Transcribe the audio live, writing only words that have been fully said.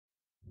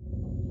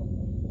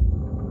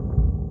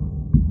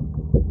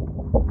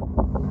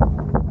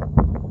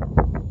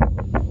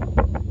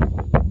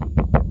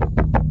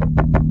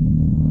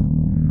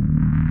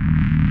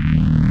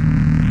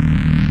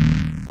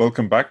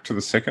Welcome back to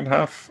the second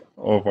half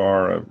of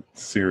our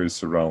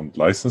series around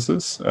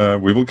licenses.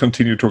 We will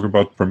continue talking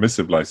about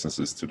permissive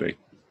licenses today.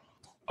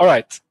 All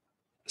right.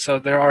 So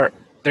there are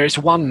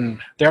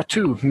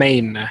two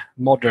main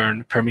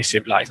modern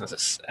permissive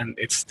licenses, and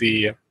it's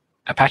the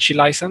Apache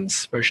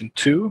license version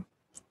 2,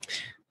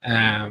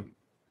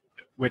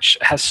 which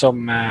has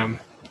some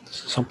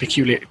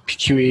peculiar.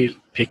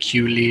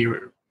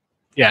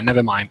 Yeah,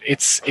 never mind.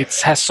 It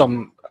has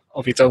some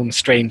of its own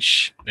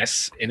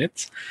strangeness in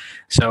it.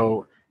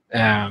 So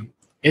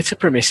it's a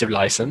permissive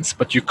license,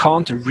 but you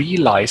can't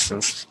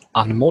relicense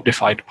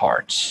unmodified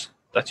parts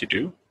that you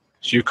do.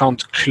 So you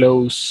can't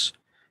close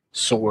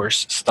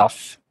source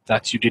stuff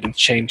that you didn't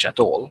change at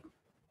all.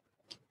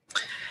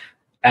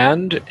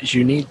 And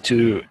you need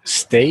to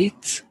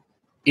state,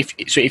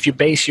 if you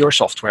base your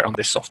software on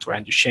this software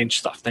and you change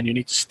stuff, then you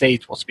need to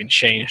state what's been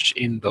changed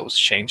in those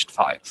changed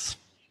files.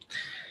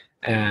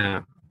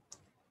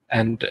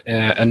 And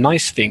a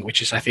nice thing,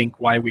 which is I think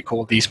why we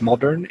call these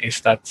modern,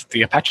 is that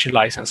the Apache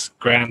license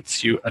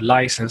grants you a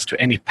license to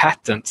any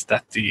patent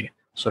that the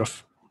sort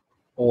of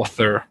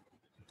author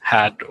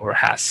had or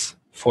has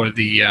for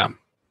the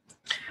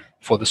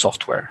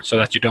software, so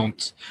that you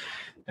don't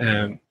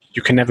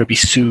you can never be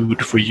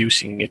sued for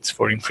using it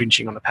for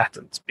infringing on a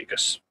patent,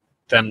 because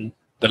then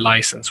the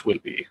license will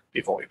be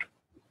void.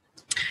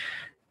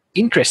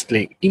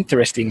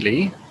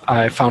 Interestingly,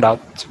 I found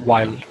out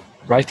while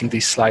writing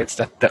these slides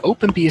that the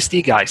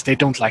OpenBSD guys, they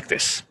don't like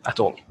this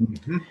at all.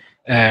 Mm-hmm.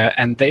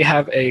 And they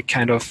have a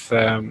kind of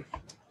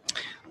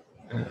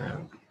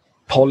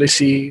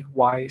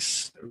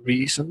policy-wise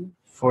reason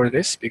for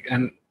this.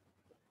 And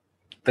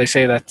they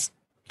say that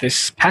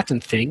this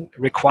patent thing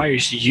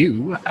requires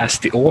you as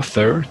the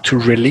author to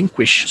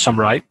relinquish some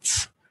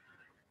rights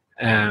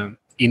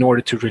in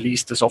order to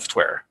release the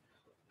software.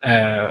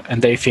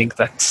 And they think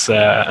that's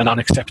an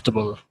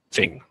unacceptable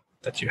thing,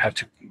 that you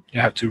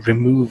have to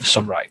remove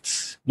some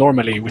rights.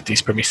 Normally with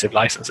these permissive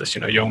licenses,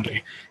 you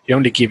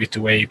only give it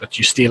away, but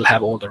you still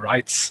have all the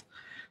rights.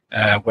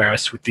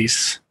 Whereas with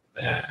these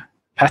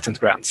patent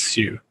grants,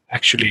 you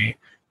actually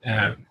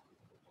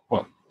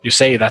you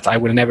say that I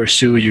will never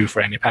sue you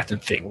for any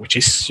patent thing, which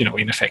is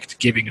in effect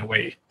giving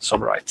away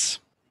some rights.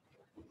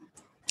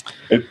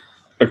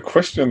 A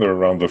question there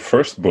around the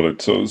first bullet.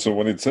 So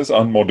when it says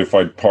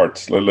unmodified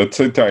parts, let's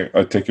say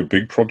I take a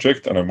big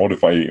project and I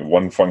modify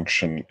one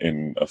function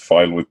in a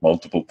file with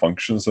multiple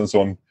functions and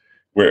so on.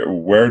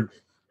 Where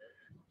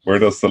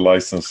does the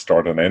license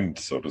start and end,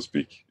 so to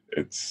speak?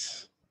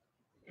 Is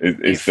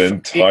the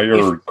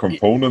entire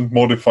component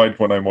modified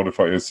when I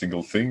modify a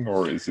single thing,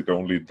 or is it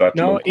only that?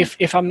 No, local?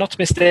 If I'm not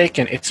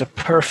mistaken, it's a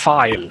per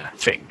file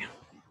thing.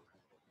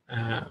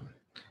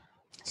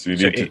 So you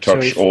need to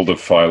touch all the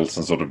files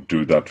and sort of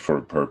do that for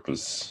a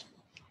purpose.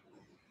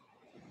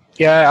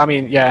 Yeah,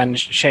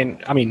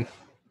 and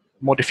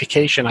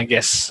modification, I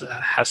guess,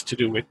 has to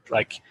do with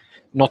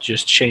not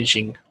just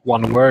changing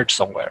one word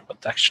somewhere,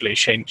 but actually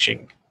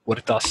changing what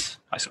it does,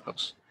 I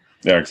suppose.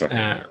 Yeah,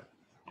 exactly.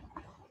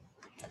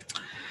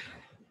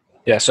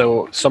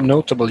 So some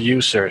notable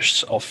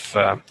users of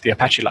the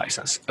Apache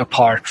license,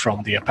 apart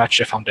from the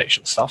Apache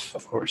Foundation stuff,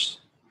 of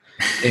course,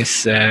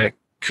 is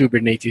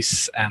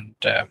Kubernetes and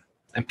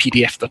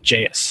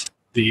PDF.js,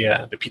 the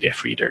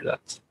PDF reader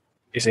that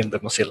is in the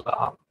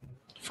Mozilla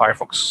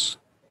Firefox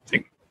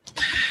thing.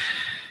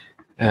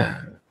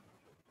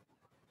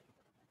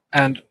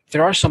 And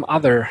there are some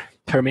other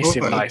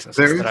permissive licenses.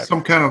 There is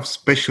some kind of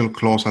special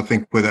clause, I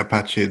think, with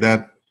Apache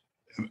that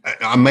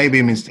I may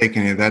be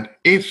mistaken here, that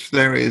if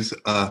there is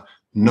a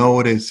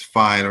notice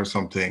file or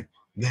something,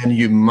 then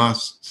you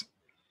must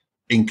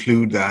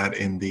include that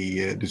in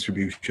the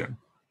distribution.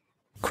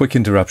 Quick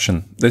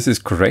interruption. This is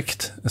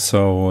correct.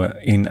 So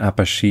in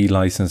Apache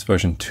license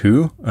version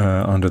 2,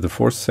 under the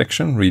fourth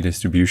section,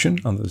 redistribution,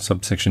 under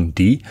subsection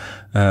D,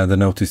 the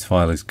notice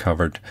file is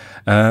covered.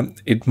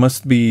 It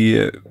must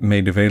be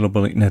made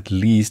available in at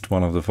least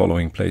one of the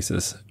following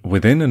places: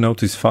 within a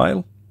notice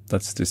file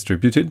that's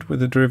distributed with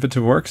the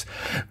derivative works,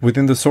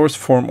 within the source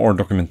form or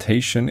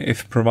documentation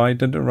if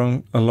provided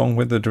along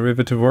with the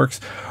derivative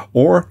works,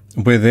 or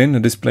within a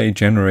display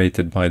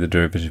generated by the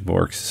derivative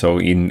works, so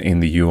in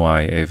the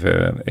UI if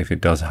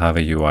it does have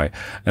a UI.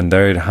 And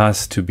there it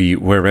has to be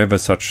wherever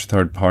such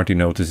third-party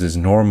notices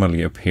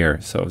normally appear,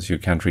 so you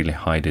can't really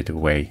hide it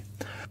away.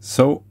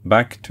 So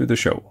back to the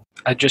show.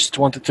 I just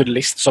wanted to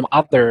list some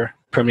other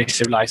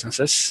permissive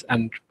licenses,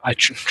 and I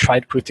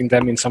tried putting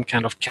them in some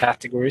kind of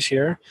categories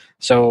here.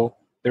 So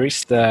there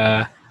is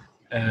the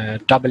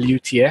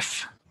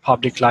WTF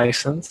public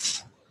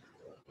license,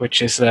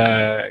 which is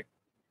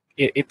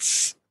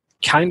it's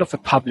kind of a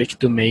public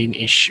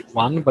domain-ish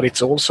one, but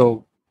it's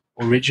also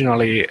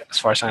originally, as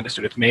far as I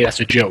understood it, made as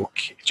a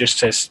joke. It just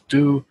says,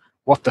 do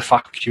what the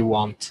fuck you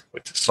want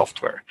with the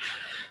software.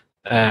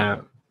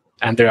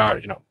 And there are,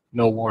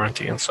 no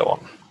warranty and so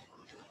on.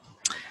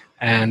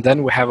 And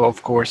then we have,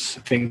 of course,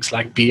 things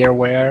like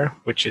beerware,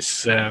 which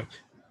is, a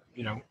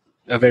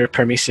very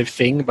permissive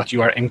thing, but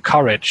you are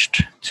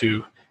encouraged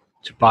to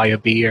buy a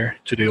beer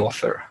to the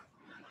author.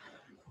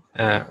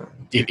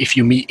 If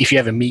you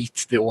ever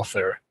meet the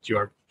author,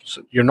 you're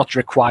not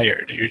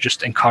required. You're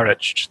just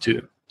encouraged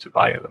to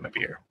buy them a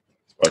beer.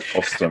 But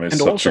Boston is And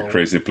such also, a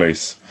crazy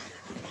place.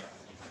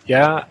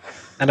 Yeah,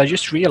 and I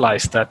just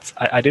realized that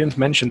I didn't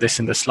mention this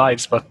in the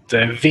slides, but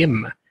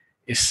Vim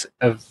is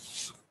a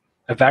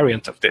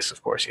variant of this.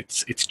 Of course,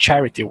 it's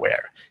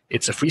charityware.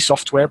 It's a free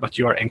software, but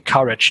you are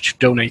encouraged to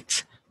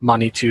donate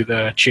money to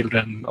the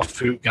children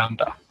of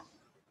Uganda.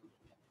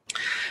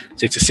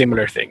 So it's a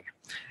similar thing.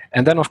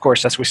 And then, of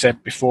course, as we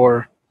said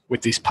before,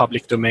 with this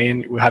public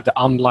domain, we have the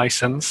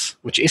unlicensed,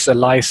 which is a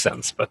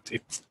license, but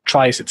it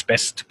tries its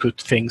best to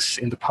put things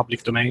in the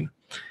public domain.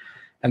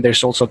 And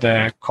there's also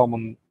the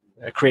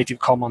Creative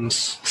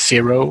Commons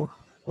 0,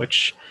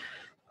 which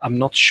I'm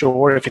not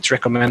sure if it's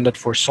recommended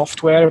for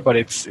software, but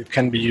it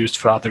can be used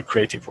for other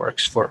creative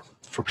works for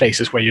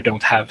places where you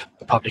don't have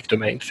a public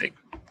domain thing.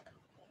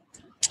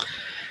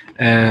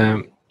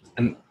 And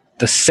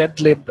the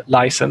zlib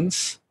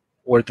license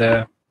or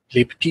the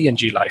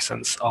libpng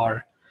license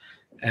are,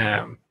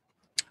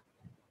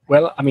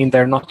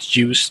 they're not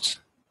used,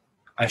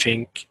 I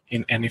think,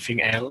 in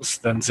anything else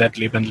than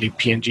zlib and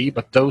libpng,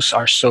 but those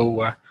are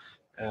so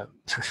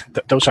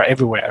those are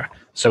everywhere,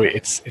 so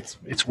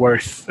it's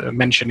worth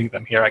mentioning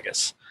them here, I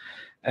guess.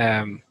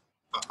 I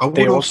would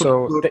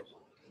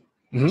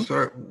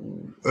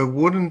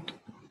wouldn't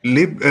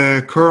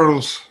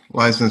curl's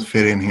license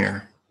fit in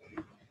here?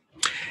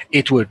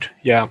 It would,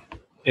 yeah.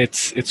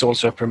 It's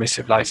also a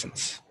permissive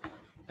license.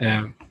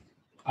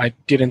 I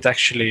didn't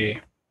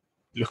actually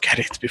look at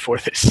it before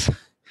this,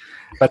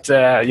 but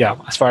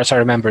as far as I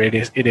remember,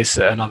 it is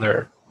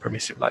another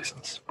permissive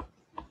license.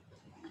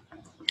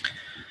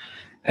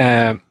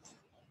 And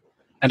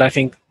I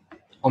think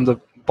on the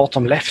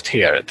bottom left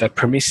here, the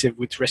permissive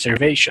with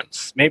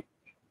reservations, maybe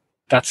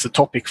that's a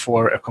topic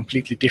for a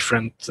completely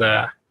different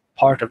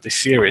part of the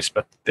series,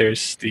 but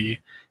there's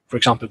for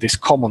example, this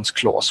commons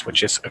clause,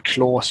 which is a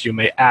clause you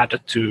may add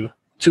to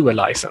a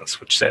license,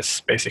 which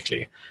says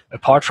basically,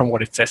 apart from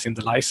what it says in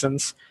the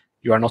license,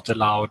 you are not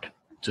allowed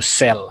to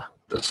sell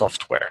the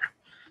software.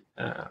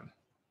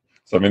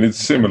 So, it's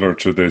similar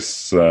to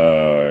this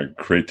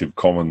Creative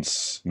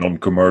Commons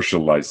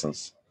non-commercial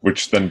license,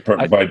 which then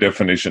by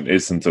definition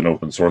isn't an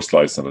open source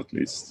license, at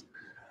least.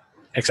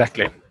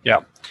 Exactly,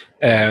 yeah.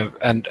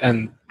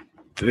 And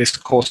this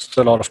caused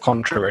a lot of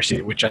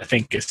controversy, which I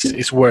think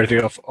is worthy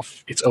of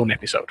its own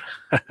episode.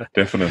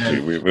 Definitely,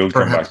 we will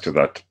come back to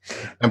that.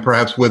 And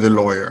perhaps with a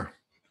lawyer.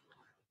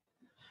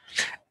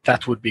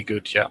 That would be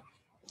good, yeah.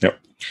 Yep.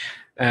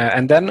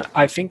 And then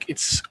I think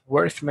it's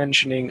worth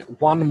mentioning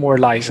one more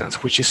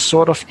license, which is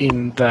sort of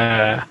in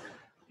the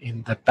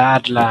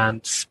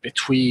badlands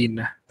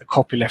between the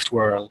copyleft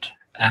world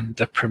and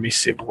the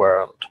permissive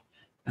world,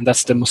 and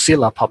that's the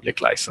Mozilla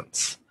public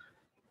license.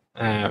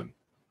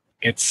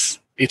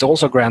 It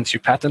also grants you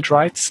patent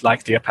rights,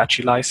 like the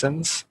Apache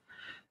license,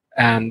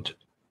 and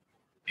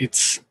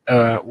it's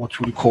what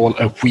we call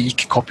a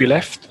weak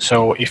copyleft.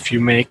 So if you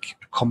make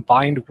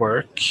combined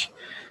work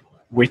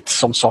with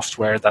some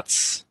software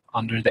that's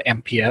under the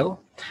MPL,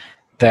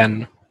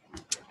 then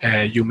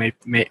you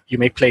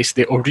may place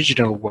the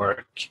original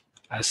work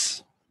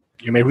as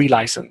you may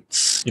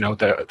relicense,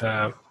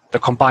 the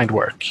combined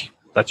work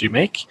that you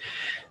make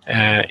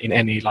in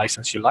any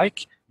license you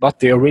like, but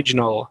the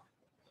original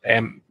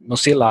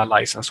Mozilla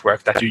license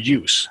work that you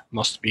use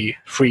must be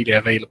freely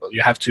available.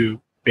 You have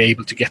to be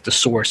able to get the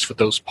source for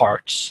those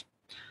parts.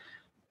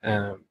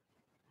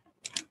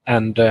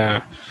 And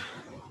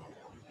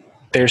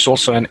there's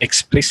also an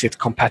explicit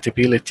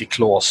compatibility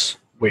clause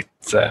with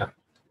the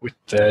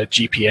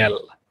GPL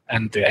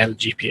and the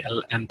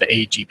LGPL and the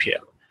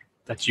AGPL,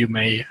 that you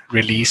may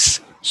release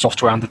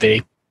software under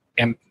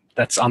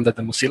that's under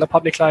the Mozilla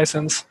public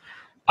license,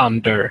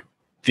 under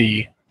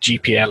the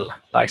GPL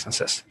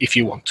licenses, if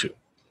you want to.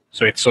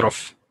 So it's sort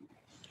of,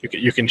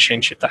 you can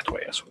change it that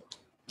way as well.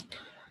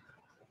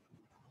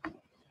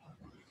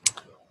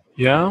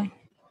 Yeah.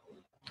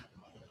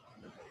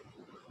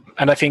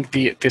 And I think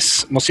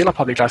this Mozilla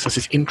public license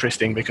is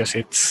interesting because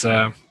it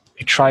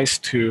tries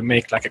to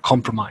make like a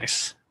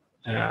compromise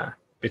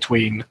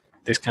between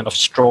this kind of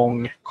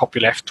strong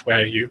copyleft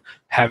where you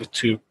have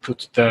to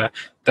put the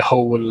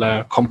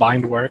whole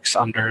combined works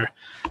under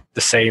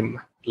the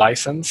same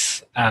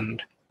license,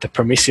 and the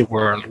permissive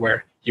world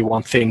where you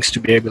want things to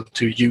be able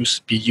to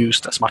be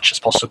used as much as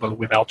possible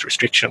without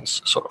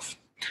restrictions, sort of.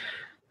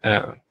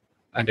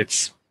 And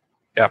it's,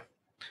 yeah.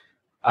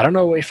 I don't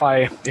know if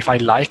I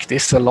like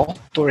this a lot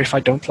or if I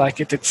don't like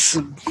it. It's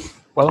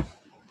well.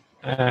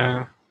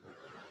 No,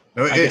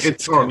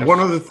 it's hard.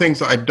 One of the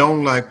things I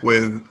don't like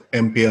with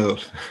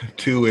MPL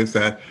 2 is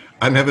that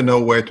I never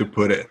know where to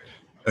put it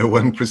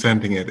when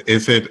presenting it.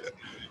 Is it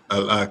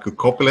like a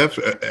copyleft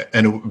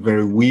and a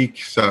very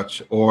weak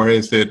such, or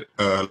is it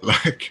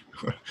like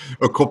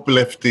a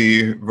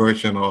copylefty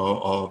version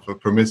of a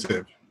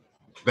permissive?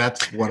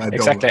 That's what I don't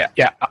exactly like.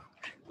 Yeah,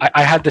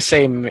 I had the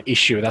same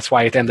issue. That's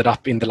why it ended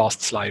up in the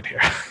last slide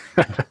here.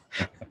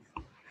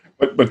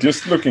 But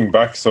just looking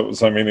back, so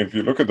I mean, if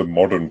you look at the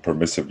modern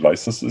permissive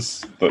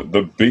licenses,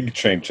 the big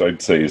change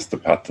I'd say is the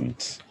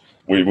patent,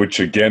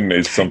 which again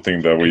is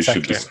something that we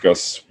should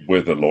discuss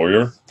with a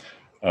lawyer,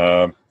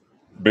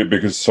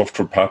 because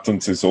software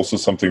patents is also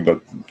something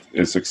that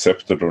is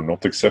accepted or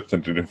not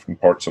accepted in different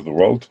parts of the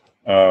world.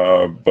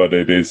 But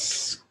it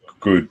is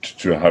good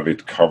to have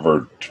it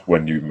covered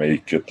when you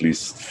make at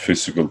least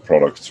physical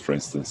products, for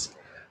instance.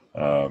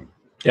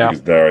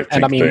 Because there I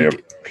think they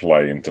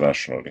apply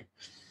internationally.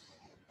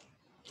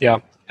 Yeah,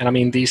 and I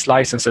mean these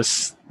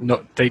licenses,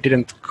 they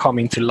didn't come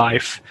into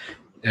life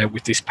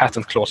with these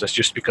patent clauses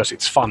just because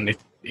it's fun.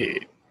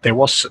 There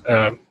was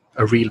a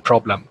real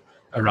problem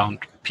around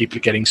people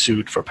getting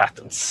sued for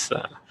patents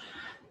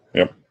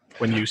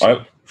when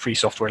using free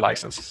software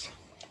licenses.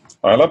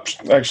 I'll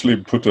actually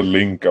put a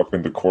link up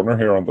in the corner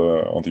here on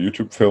the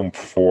YouTube film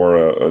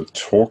for a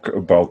talk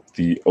about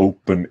the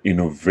Open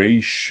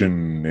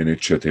Innovation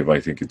Initiative, I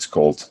think it's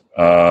called,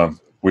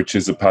 which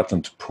is a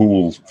patent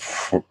pool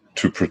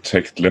to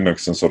protect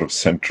Linux and sort of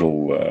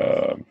central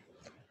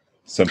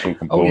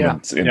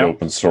components in the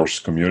open source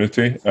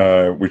community,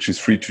 which is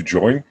free to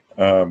join.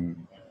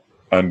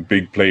 And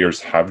big players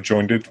have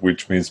joined it,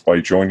 which means by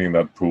joining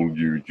that pool,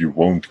 you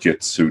won't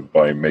get sued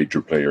by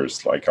major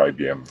players like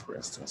IBM, for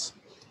instance.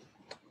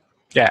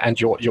 Yeah, and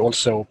you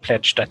also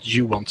pledge that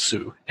you won't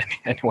sue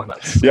anyone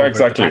else. Yeah,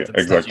 exactly.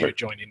 That you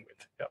join in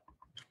with. Yeah.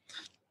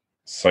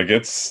 So I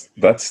guess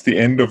that's the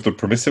end of the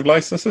permissive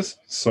licenses.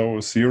 So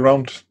see you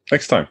around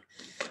next time.